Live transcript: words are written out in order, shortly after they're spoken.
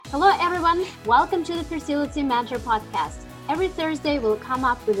Hello, everyone. Welcome to the Fertility Mentor podcast. Every Thursday, we'll come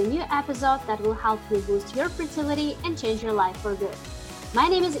up with a new episode that will help you boost your fertility and change your life for good. My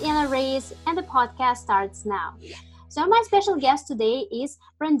name is Anna Reyes, and the podcast starts now. So, my special guest today is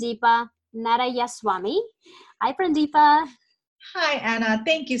Prandeepa Narayaswamy. Hi, Prandeepa. Hi, Anna.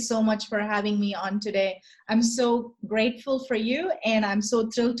 Thank you so much for having me on today. I'm so grateful for you, and I'm so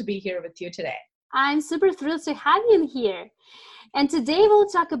thrilled to be here with you today. I'm super thrilled to have you here. And today we'll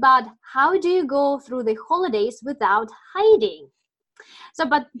talk about how do you go through the holidays without hiding.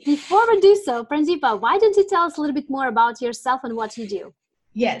 But before we do so, Prandeepa, why don't you tell us a little bit more about yourself and what you do?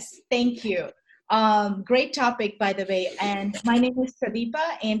 Yes, thank you. Great topic, by the way. And my name is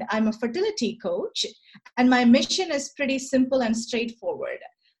Prandeepa, and I'm a fertility coach. And my mission is pretty simple and straightforward.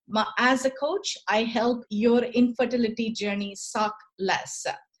 As a coach, I help your infertility journey suck less.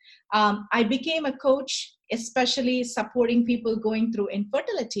 I became a coach, especially supporting people going through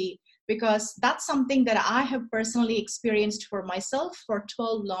infertility, because that's something that I have personally experienced for myself for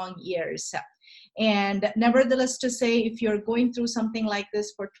 12 long years. And nevertheless, to say if you're going through something like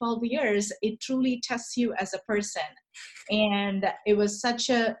this for 12 years, it truly tests you as a person. And it was such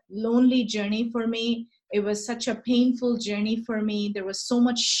a lonely journey for me. It was such a painful journey for me. There was so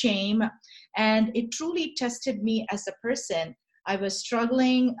much shame, and it truly tested me as a person. I was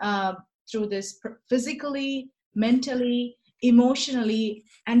struggling through this physically, mentally, emotionally,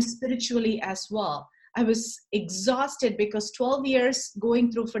 and spiritually as well. I was exhausted because 12 years going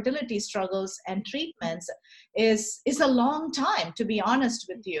through fertility struggles and treatments is a long time, to be honest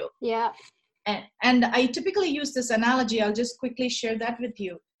with you. Yeah. And I typically use this analogy. I'll just quickly share that with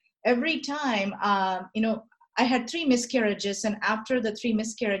you. Every time, I had 3 miscarriages, and after the 3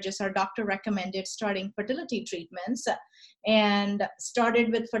 miscarriages, our doctor recommended starting fertility treatments, and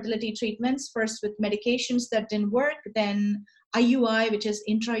started with fertility treatments, first with medications that didn't work, then IUI, which is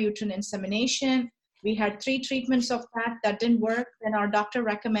intrauterine insemination. We had 3 treatments of that didn't work. Then our doctor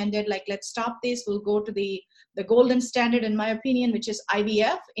recommended, like, let's stop this. We'll go to the golden standard, in my opinion, which is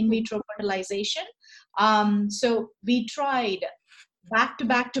IVF, in vitro fertilization. So we tried back to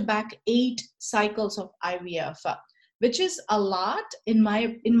back to back 8 cycles of IVF, which is a lot in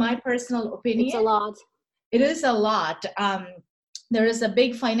my personal opinion. It's a lot. It is a lot. There is a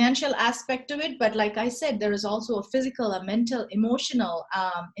big financial aspect to it, but like I said, there is also a physical, a mental, emotional,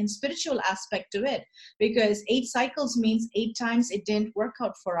 and spiritual aspect to it, because 8 cycles means 8 times it didn't work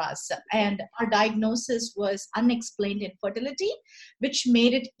out for us. And our diagnosis was unexplained infertility, which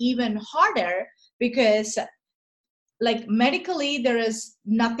made it even harder because, like, medically, there is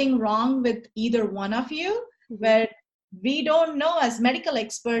nothing wrong with either one of you, but we don't know as medical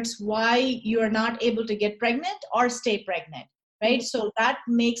experts why you're not able to get pregnant or stay pregnant, right? So that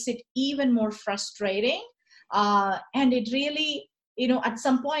makes it even more frustrating. And it really, at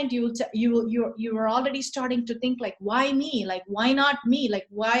some point you were already starting to think, like, why me? Like, why not me? Like,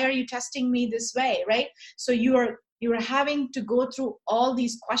 why are you testing me this way, right? So you are having to go through all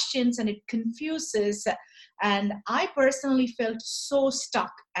these questions, and it confuses. And I personally felt so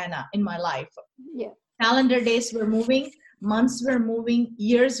stuck, Anna, in my life. Yeah. Calendar days were moving, months were moving,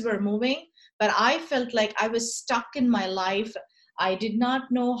 years were moving, but I felt like I was stuck in my life. I did not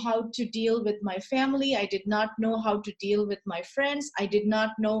know how to deal with my family. I did not know how to deal with my friends. I did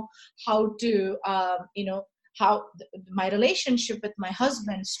not know how to, how my relationship with my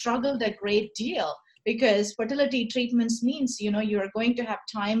husband struggled a great deal, because fertility treatments means, you're going to have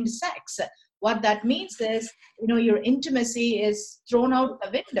timed sex. What that means is, your intimacy is thrown out the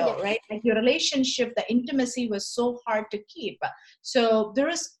window, right? Like, your relationship, the intimacy was so hard to keep. So there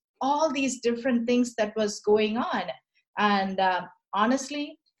is all these different things that was going on. And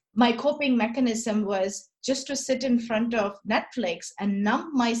honestly, my coping mechanism was just to sit in front of Netflix and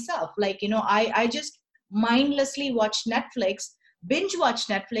numb myself. Like, I just mindlessly watch Netflix, binge watch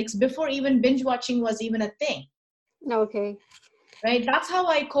Netflix before even binge watching was even a thing. Okay. Right? That's how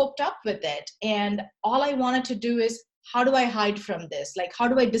I coped up with it. And all I wanted to do is, how do I hide from this? Like, how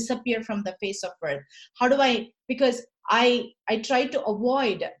do I disappear from the face of earth? Because I tried to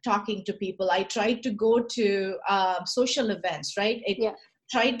avoid talking to people. I tried to go to social events, right?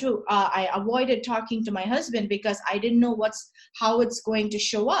 I avoided talking to my husband because I didn't know how it's going to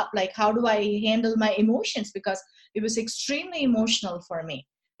show up. Like, how do I handle my emotions? Because it was extremely emotional for me.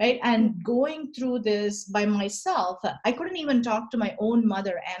 Right? And going through this by myself, I couldn't even talk to my own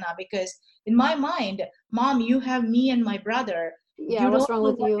mother, Anna, because in my mind, Mom, you have me and my brother. Yeah, You what's don't wrong know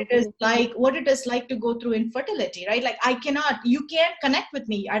with you? what it is like to go through infertility, right? Like, you can't connect with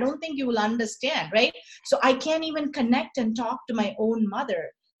me. I don't think you will understand, right? So I can't even connect and talk to my own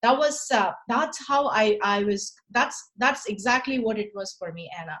mother. that's how I was. That's exactly what it was for me,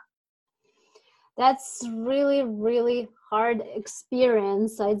 Anna. That's really, really hard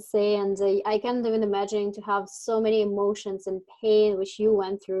experience, I'd say. And I can't even imagine to have so many emotions and pain which you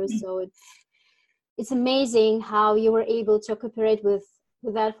went through. So it's amazing how you were able to cooperate with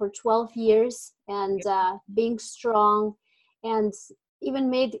that for 12 years and being strong and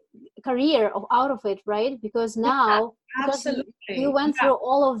even made a career out of it, right? Because now, because you went through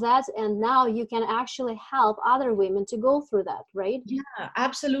all of that, and now you can actually help other women to go through that, right? Yeah,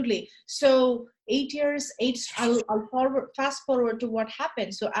 absolutely. So 8 years, I'll fast forward to what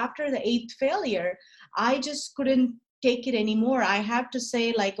happened. So after the eighth failure, I just couldn't take it anymore. I have to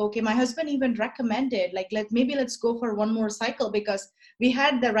say, like, okay, my husband even recommended, like, let's go for one more cycle, because we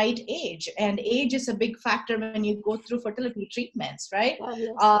had the right age, and age is a big factor when you go through fertility treatments, right?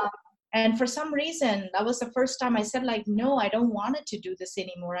 Yes. And for some reason, that was the first time I said, like, no, I don't want it to do this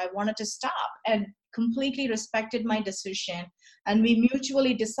anymore. I wanted to stop, and completely respected my decision. And we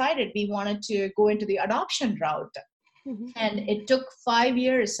mutually decided we wanted to go into the adoption route. Mm-hmm. And it took 5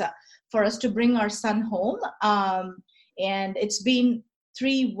 years for us to bring our son home. And it's been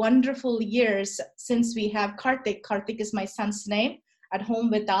 3 wonderful years since we have Karthik. Karthik is my son's name, at home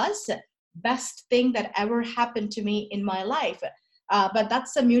with us. Best thing that ever happened to me in my life. But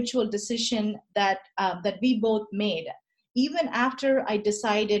that's a mutual decision that we both made. Even after we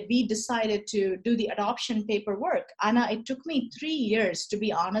decided to do the adoption paperwork, Anna, it took me 3 years, to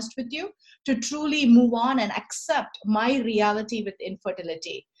be honest with you, to truly move on and accept my reality with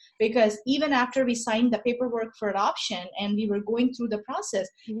infertility. Because even after we signed the paperwork for adoption and we were going through the process,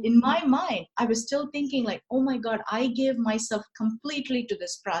 in my mind, I was still thinking, like, oh my God, I gave myself completely to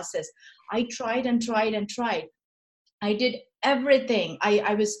this process. I tried and tried and tried. I did everything. I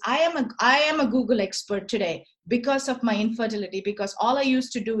am a Google expert today because of my infertility, because all I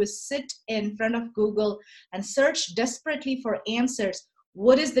used to do is sit in front of Google and search desperately for answers.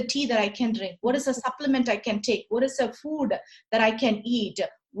 What is the tea that I can drink? What is a supplement I can take? What is a food that I can eat?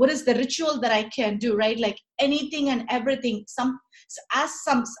 What is the ritual that I can do, right? Like anything and everything. As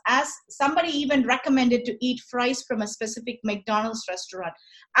somebody even recommended to eat fries from a specific McDonald's restaurant.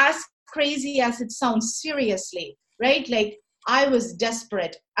 As crazy as it sounds, seriously, right? Like, I was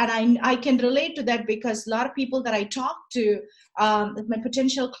desperate, and I can relate to that, because a lot of people that I talk to, my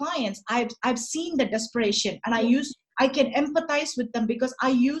potential clients, I've seen the desperation, and I can empathize with them, because I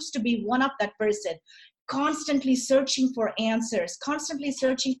used to be one of that person, constantly searching for answers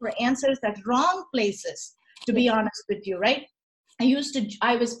at wrong places, to be honest with you, right?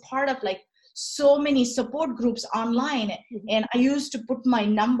 I was part of, like, so many support groups online, and I used to put my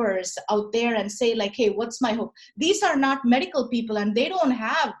numbers out there and say, like, hey, what's my hope? These are not medical people, and they don't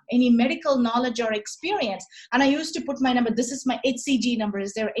have any medical knowledge or experience. And I used to put my number. This is my HCG number.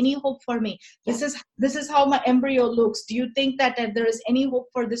 Is there any hope for me? This is how my embryo looks. Do you think that there is any hope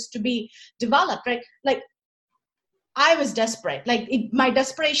for this to be developed, right? Like, I was desperate. Like, my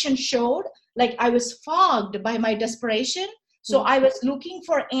desperation showed, like, I was fogged by my desperation. So I was looking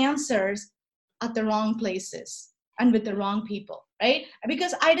for answers at the wrong places and with the wrong people, right?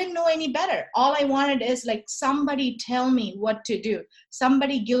 Because I didn't know any better. All I wanted is, like, somebody tell me what to do.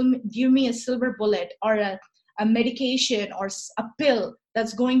 Somebody give me a silver bullet, or a medication, or a pill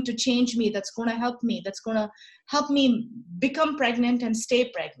that's going to change me, that's going to help me become pregnant and stay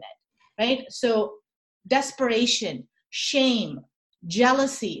pregnant, right? So desperation, shame,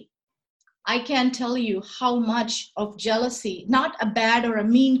 jealousy. I can't tell you how much of jealousy, not a bad or a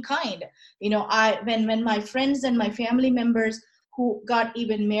mean kind. When my friends and my family members who got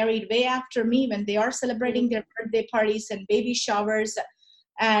even married way after me, when they are celebrating their birthday parties and baby showers,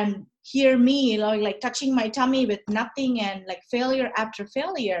 and hear me, like touching my tummy with nothing, and like failure after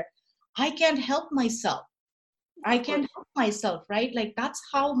failure, I can't help myself. Right? Like, that's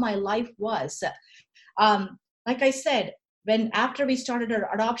how my life was. Like I said, after we started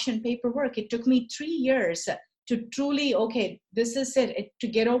our adoption paperwork, it took me 3 years to truly, okay, this is it, to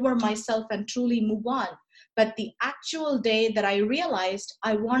get over myself and truly move on. But the actual day that I realized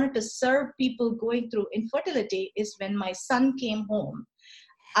I wanted to serve people going through infertility is when my son came home.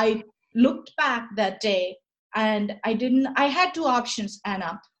 I looked back that day, and I had two options,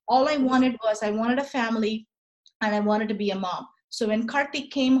 Anna. All I wanted a family, and I wanted to be a mom. So when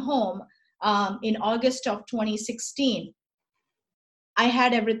Karthik came home, in August of 2016, I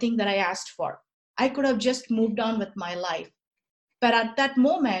had everything that I asked for. I could have just moved on with my life. But at that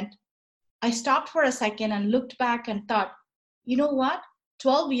moment, I stopped for a second and looked back and thought, you know what?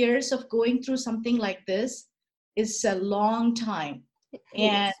 12 years of going through something like this is a long time.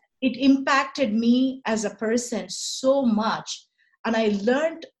 And it impacted me as a person so much. And I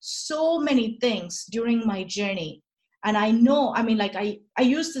learned so many things during my journey. And I know, I mean, like I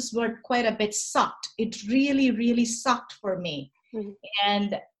use this word quite a bit, sucked. It really, really sucked for me. Mhm.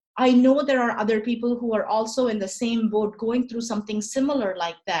 And I know there are other people who are also in the same boat going through something similar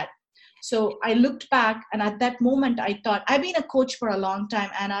like that. So I looked back, and at that moment I thought, I've been a coach for a long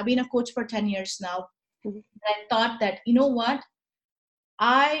time, and I've been a coach for 10 years now. Mhm. I thought that, you know what?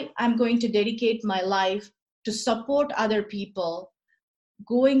 I am going to dedicate my life to support other people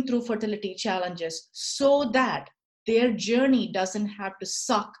going through fertility challenges so that their journey doesn't have to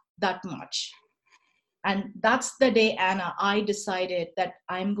suck that much. And that's the day, Anna, I decided that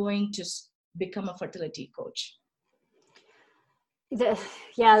I'm going to become a fertility coach.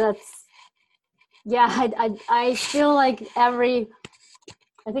 Yeah, that's, yeah, I feel like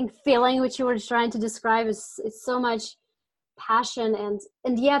I think feeling which you were trying to describe is, it's so much passion,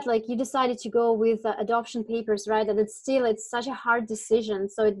 and yet like you decided to go with adoption papers, right? And it's such a hard decision,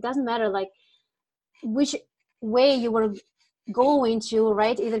 so it doesn't matter like which way you were going to,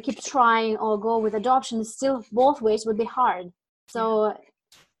 right? Either keep trying or go with adoption. Still both ways would be hard, so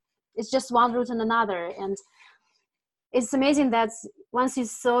it's just one route and another. And it's amazing that once you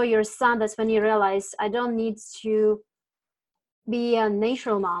saw your son, that's when you realized, I don't need to be a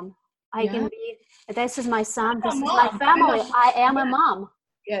natural mom. I Yeah. can be, this is my son, this is my Mom. family, I am a mom.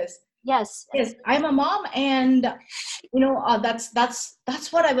 Yes. Yes. Yes, I'm a mom, and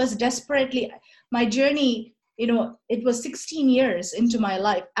that's what I was desperately. My journey, it was 16 years into my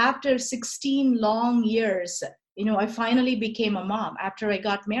life. After 16 long years, I finally became a mom. After I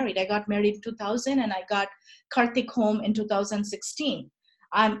got married in 2000, and I got Karthik home in 2016.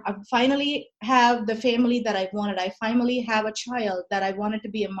 I finally have the family that I wanted. I finally have a child that I wanted to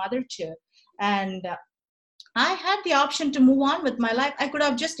be a mother to, and I had the option to move on with my life. I could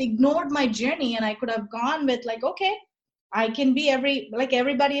have just ignored my journey, and I could have gone with like, okay, I can be like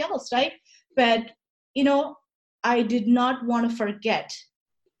everybody else, right? But I did not want to forget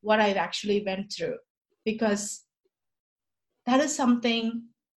what I've actually went through, because that is something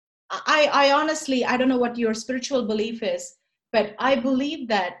I honestly, I don't know what your spiritual belief is, but I believe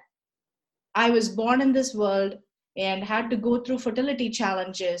that I was born in this world and had to go through fertility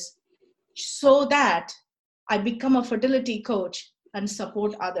challenges so that I become a fertility coach and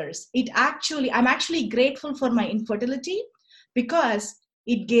support others. I'm actually grateful for my infertility, because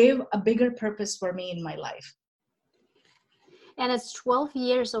it gave a bigger purpose for me in my life. And it's 12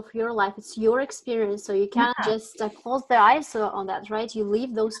 years of your life, it's your experience, so you can't Yeah. just close the eyes on that, right? You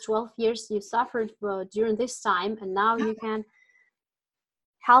live those 12 years you suffered during this time, and now you can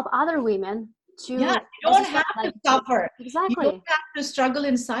help other women to, Yeah, you as don't you said, have to like suffer. You don't exactly. have to struggle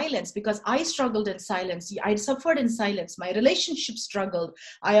in silence, because I struggled in silence. I suffered in silence. My relationship struggled.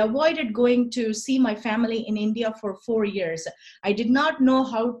 I avoided going to see my family in India for 4 years. I did not know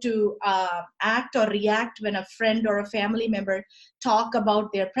how to act or react when a friend or a family member talk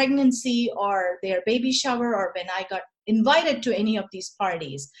about their pregnancy or their baby shower, or when I got invited to any of these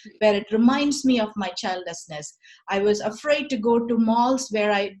parties where it reminds me of my childlessness. I was afraid to go to malls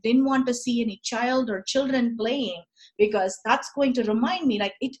where I didn't want to see any child or children playing, because that's going to remind me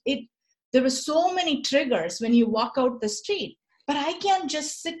like it there were so many triggers when you walk out the street. But I can't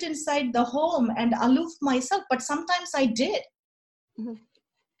just sit inside the home and aloof myself, but sometimes I did. Mhm.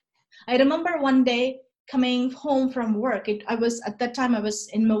 I remember one day coming home from work. I was at that time I was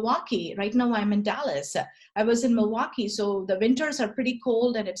in Milwaukee. Right now I'm in Dallas. I was in Milwaukee, so the winters are pretty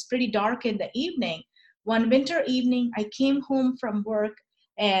cold and it's pretty dark in the evening. One winter evening, I came home from work,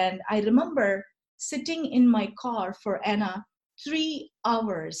 and I remember sitting in my car for Anna 3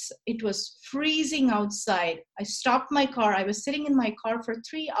 hours. It was freezing outside. I stopped my car. I was sitting in my car for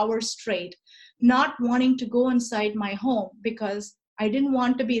 3 hours straight, not wanting to go inside my home, because I didn't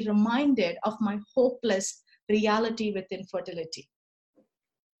want to be reminded of my hopeless reality with infertility.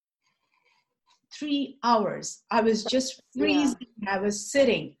 3 hours. I was just Yeah, freezing. I was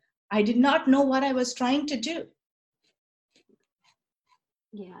sitting. I did not know what I was trying to do.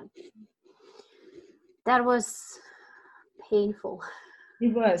 yeah, that was painful.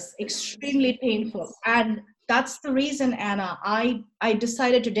 It was extremely painful. And that's the reason, Anna, I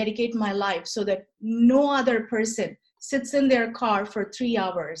decided to dedicate my life so that no other person sits in their car for 3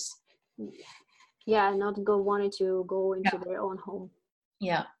 hours. Yeah, not go wanting to go Yeah. into their own home.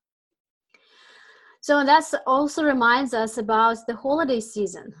 Yeah. So that's also reminds us about the holiday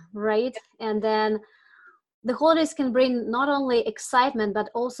season, right? And then the holidays can bring not only excitement but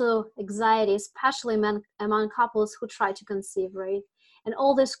also anxiety, especially among couples who try to conceive, right? And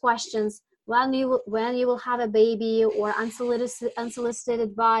all these questions, when you will have a baby, or unsolicited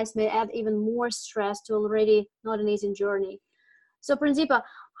advice may add even more stress to already not an easy journey. So Prandeepa,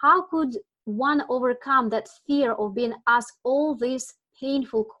 how could one overcome that fear of being asked all these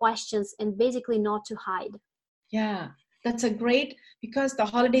painful questions and basically not to hide? Yeah, that's a great, because the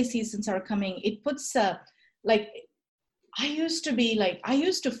holiday seasons are coming. It puts like, I used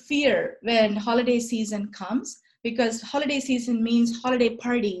to fear when holiday season comes, because holiday season means holiday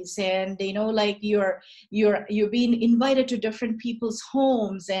parties, and like you're being invited to different people's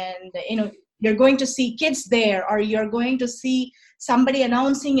homes, and you're going to see kids there, or you're going to see somebody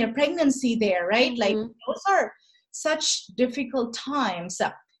announcing your pregnancy there, right? Like, those are such difficult times.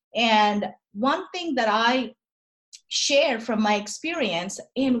 And one thing that I share from my experience,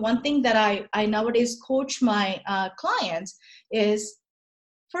 and one thing that I nowadays coach my clients is,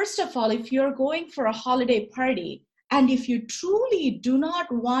 first of all, if you're going for a holiday party and if you truly do not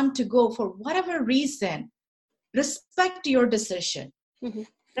want to go for whatever reason, respect your decision. Mm-hmm.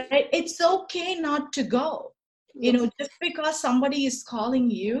 Right? It's okay not to go. Yes. Just because somebody is calling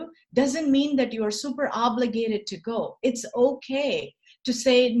you doesn't mean that you are super obligated to go. It's okay to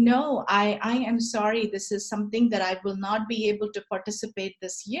say, no, I am sorry, this is something that I will not be able to participate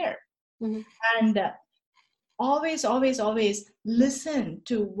this year. Mm-hmm. And always, always, always listen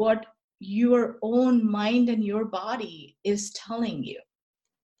to what your own mind and your body is telling you,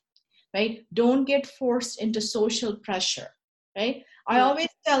 right? Don't get forced into social pressure, right? I always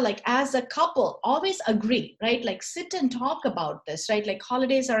tell, like, as a couple, always agree, right? Like, sit and talk about this, right? Like,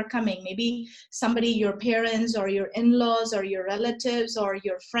 holidays are coming. Maybe somebody, your parents or your in-laws or your relatives or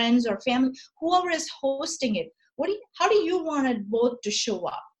your friends or family, whoever is hosting it, how do you want it both to show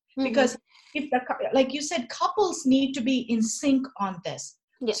up? Because if like you said, couples need to be in sync on this.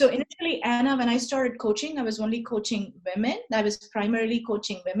 Yes. So initially, Anna, when I started coaching, I was only coaching women. I was primarily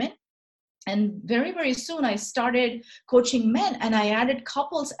coaching women. And very, very soon I started coaching men, and I added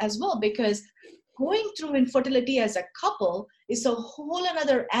couples as well, because going through infertility as a couple is a whole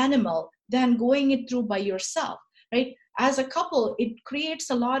another animal than going it through by yourself, right? As a couple, it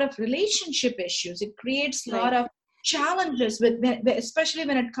creates a lot of relationship issues. It creates a lot of challenges especially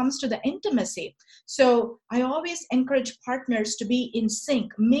when it comes to the intimacy. So I always encourage partners to be in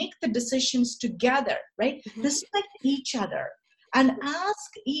sync, make the decisions together, right? Respect each other and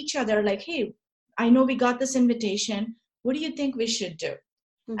ask each other, like, hey, I know we got this invitation, what do you think we should do?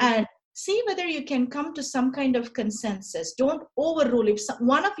 And see whether you can come to some kind of consensus. Don't overrule. If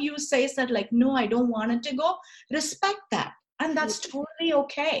one of you says that, like, no, I don't want it to go, respect that, and that's totally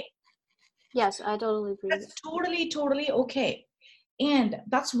okay. Yes, I totally agree. That's totally okay. And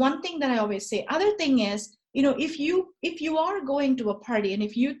that's one thing that I always say. Other thing is, if you are going to a party, and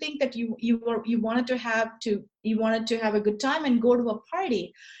if you think that you wanted to have a good time and go to a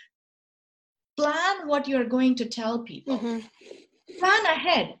party, plan what you're going to tell people. Plan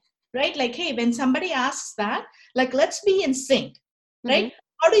ahead, right? Like, hey, when somebody asks that, like, let's be in sync, right?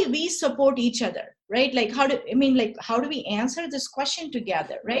 How do we support each other, right? Like, how do we answer this question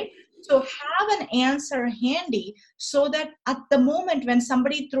together, right? So have an answer handy, so that at the moment when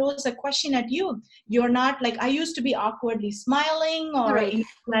somebody throws a question at you, you're not like, I used to be awkwardly smiling, or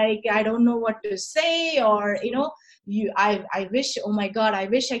like, I don't know what to say, or I wish, oh my God, I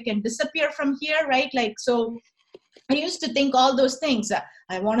wish I can disappear from here, right? Like, so I used to think all those things.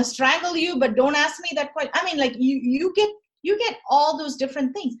 I want to strangle you, but don't ask me that question. I mean, like, you get all those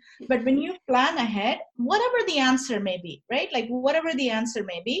different things. But when you plan ahead, whatever the answer may be, right? Like, whatever the answer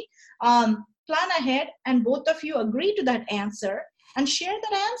may be, plan ahead, and both of you agree to that answer and share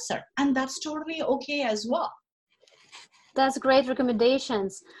that answer. And that's totally okay as well. That's great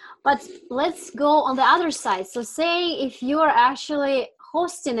recommendations. But let's go on the other side. So say if you're actually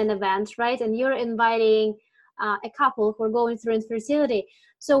hosting an event, right? And you're inviting a couple who are going through infertility.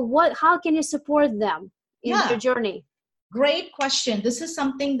 So how can you support them in their journey? Great question. This is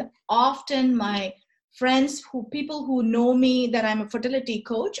something that often my friends, people who know me, that I'm a fertility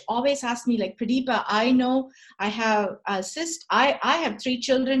coach, always ask me, like, Pradeepa, I know I have a sister. I have 3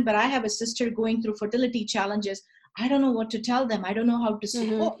 children, but I have a sister going through fertility challenges. I don't know what to tell them. I don't know how to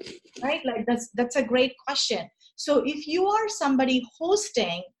support, right? Like, that's a great question. So if you are somebody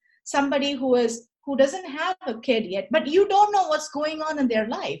hosting somebody who doesn't have a kid yet, but you don't know what's going on in their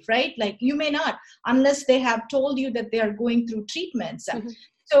life, right? Like, you may not, unless they have told you that they are going through treatments.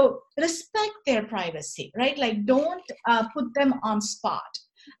 So respect their privacy, right? Like, don't put them on spot,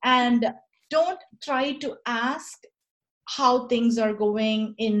 and don't try to ask how things are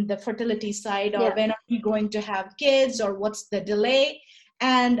going in the fertility side, or when are you going to have kids, or what's the delay.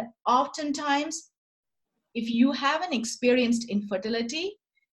 And oftentimes, if you haven't experienced infertility,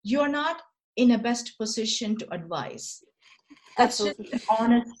 you're not in a best position to advise. That's just an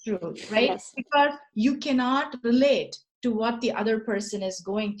honest truth, right? Because you cannot relate to what the other person is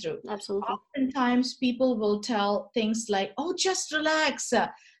going through. Absolutely. Oftentimes people will tell things like, oh, just relax,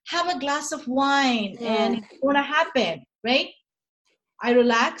 have a glass of wine, and it's going to happen, right? I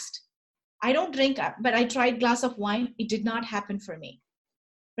relaxed. I don't drink, but I tried glass of wine. It did not happen for me,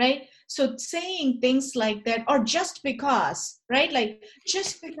 right? So saying things like that, or just because, right? Like,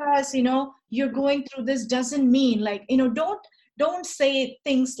 just because, you're going through this doesn't mean, like, don't say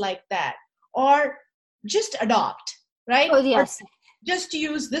things like that. Or just adopt, right? Oh, yes. Or just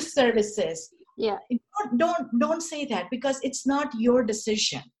use this services. Yeah. Don't say that, because it's not your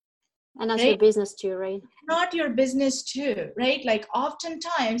decision. And that's right? your business too, right? Not your business too, right? Like,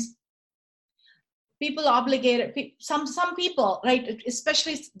 oftentimes people obligate some people, right?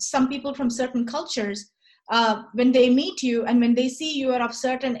 Especially some people from certain cultures, when they meet you and when they see you are of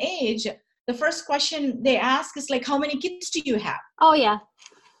certain age, the first question they ask is like, how many kids do you have? Oh, yeah.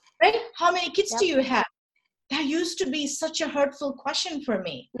 Right? How many kids do you have? That used to be such a hurtful question for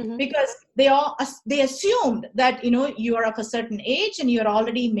me, because they assumed that you are of a certain age and you're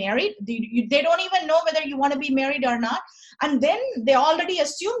already married. They don't even know whether you want to be married or not, and then they already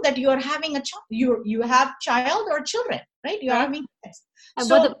assume that you are having a child. You have child or children, right? You are having kids.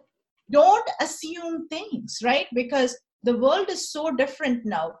 So don't assume things, right? Because the world is so different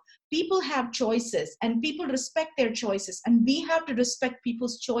now. People have choices, and people respect their choices, and we have to respect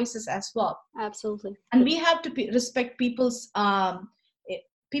people's choices as well. Absolutely. And we have to respect people's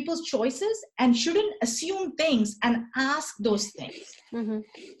choices, and shouldn't assume things and ask those things.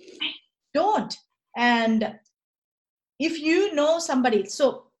 Don't. And if you know somebody,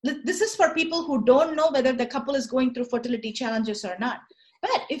 so this is for people who don't know whether the couple is going through fertility challenges or not.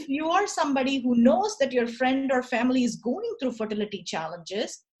 But if you are somebody who knows that your friend or family is going through fertility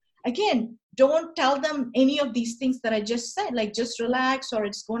challenges, again, don't tell them any of these things that I just said, like just relax, or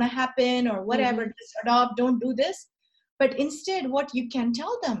it's going to happen, or whatever, just adopt, don't do this. But instead, what you can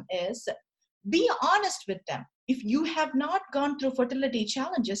tell them is, be honest with them. If you have not gone through fertility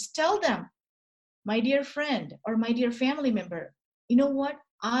challenges, tell them, my dear friend or my dear family member, you know what?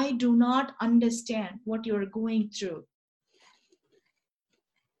 I do not understand what you're going through.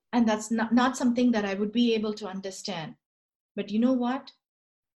 And that's not something that I would be able to understand. But you know what?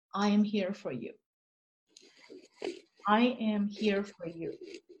 I am here for you. I am here for you.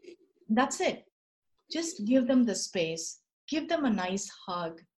 That's it. Just give them the space. Give them a nice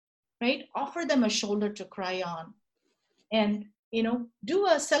hug, right? Offer them a shoulder to cry on. And, do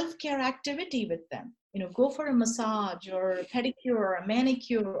a self-care activity with them. Go for a massage or a pedicure or a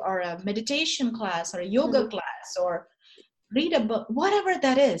manicure or a meditation class or a yoga class, or read a book, whatever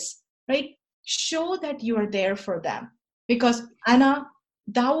that is, right? Show that you are there for them. Because Anna,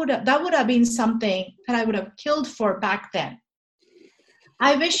 that would have been something that I would have killed for back then.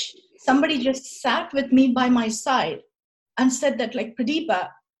 I wish somebody just sat with me by my side and said that, like, Pradeepa,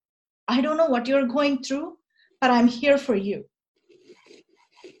 I don't know what you're going through, but I'm here for you.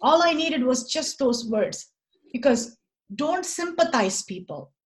 All I needed was just those words. Because don't sympathize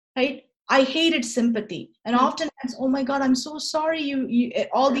people, right? I hated sympathy. And oftentimes, oh my God, I'm so sorry you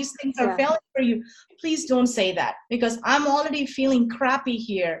all these things are failing for you. Please don't say that, because I'm already feeling crappy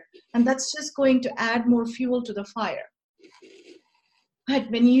here. And that's just going to add more fuel to the fire. But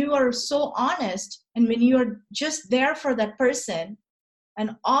when you are so honest, and when you are just there for that person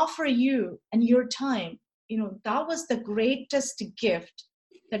and offer you and your time, that was the greatest gift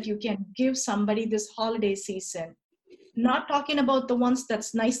that you can give somebody this holiday season. Not talking about the ones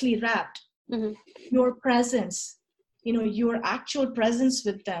that's nicely wrapped. Your presence, your actual presence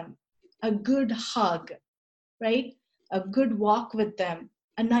with them, a good hug, right? A good walk with them,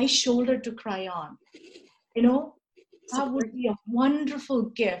 a nice shoulder to cry on. That would be a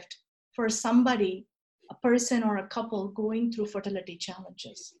wonderful gift for somebody, a person or a couple going through fertility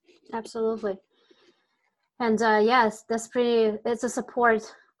challenges. Absolutely. And yes, it's a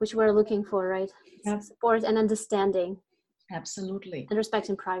support which we're looking for, right? Support and understanding. Absolutely. And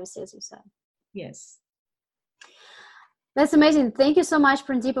respecting privacy, as you said. Yes. That's amazing. Thank you so much,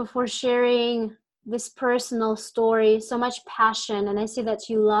 Pradeepa, for sharing this personal story, so much passion. And I see that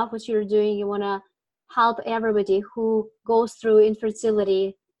you love what you're doing. You want to help everybody who goes through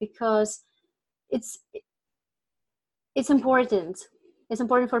infertility, because it's important. It's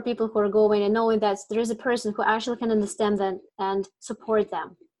important for people who are going and knowing that there is a person who actually can understand them and support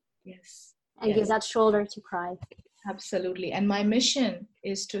them. Yes. And give that shoulder to cry. Absolutely. And my mission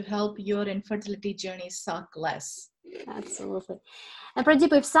is to help your infertility journey suck less. Absolutely. And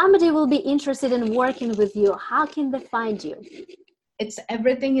Pradeepa, if somebody will be interested in working with you, how can they find you?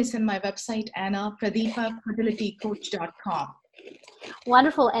 Everything is in my website, Anna, pradeepafertilitycoach.com.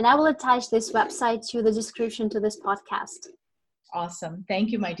 Wonderful. And I will attach this website to the description to this podcast. Awesome.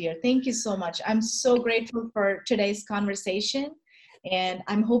 Thank you, my dear. Thank you so much. I'm so grateful for today's conversation. And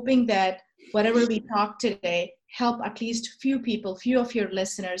I'm hoping that whatever we talk today help at least few of your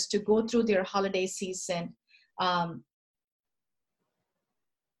listeners to go through their holiday season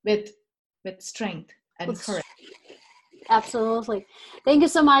with strength and courage. Absolutely. Thank you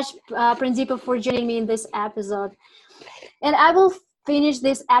so much, Prinzipa, for joining me in this episode. And I will finish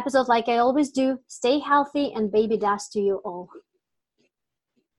this episode like I always do. Stay healthy and baby dust to you all.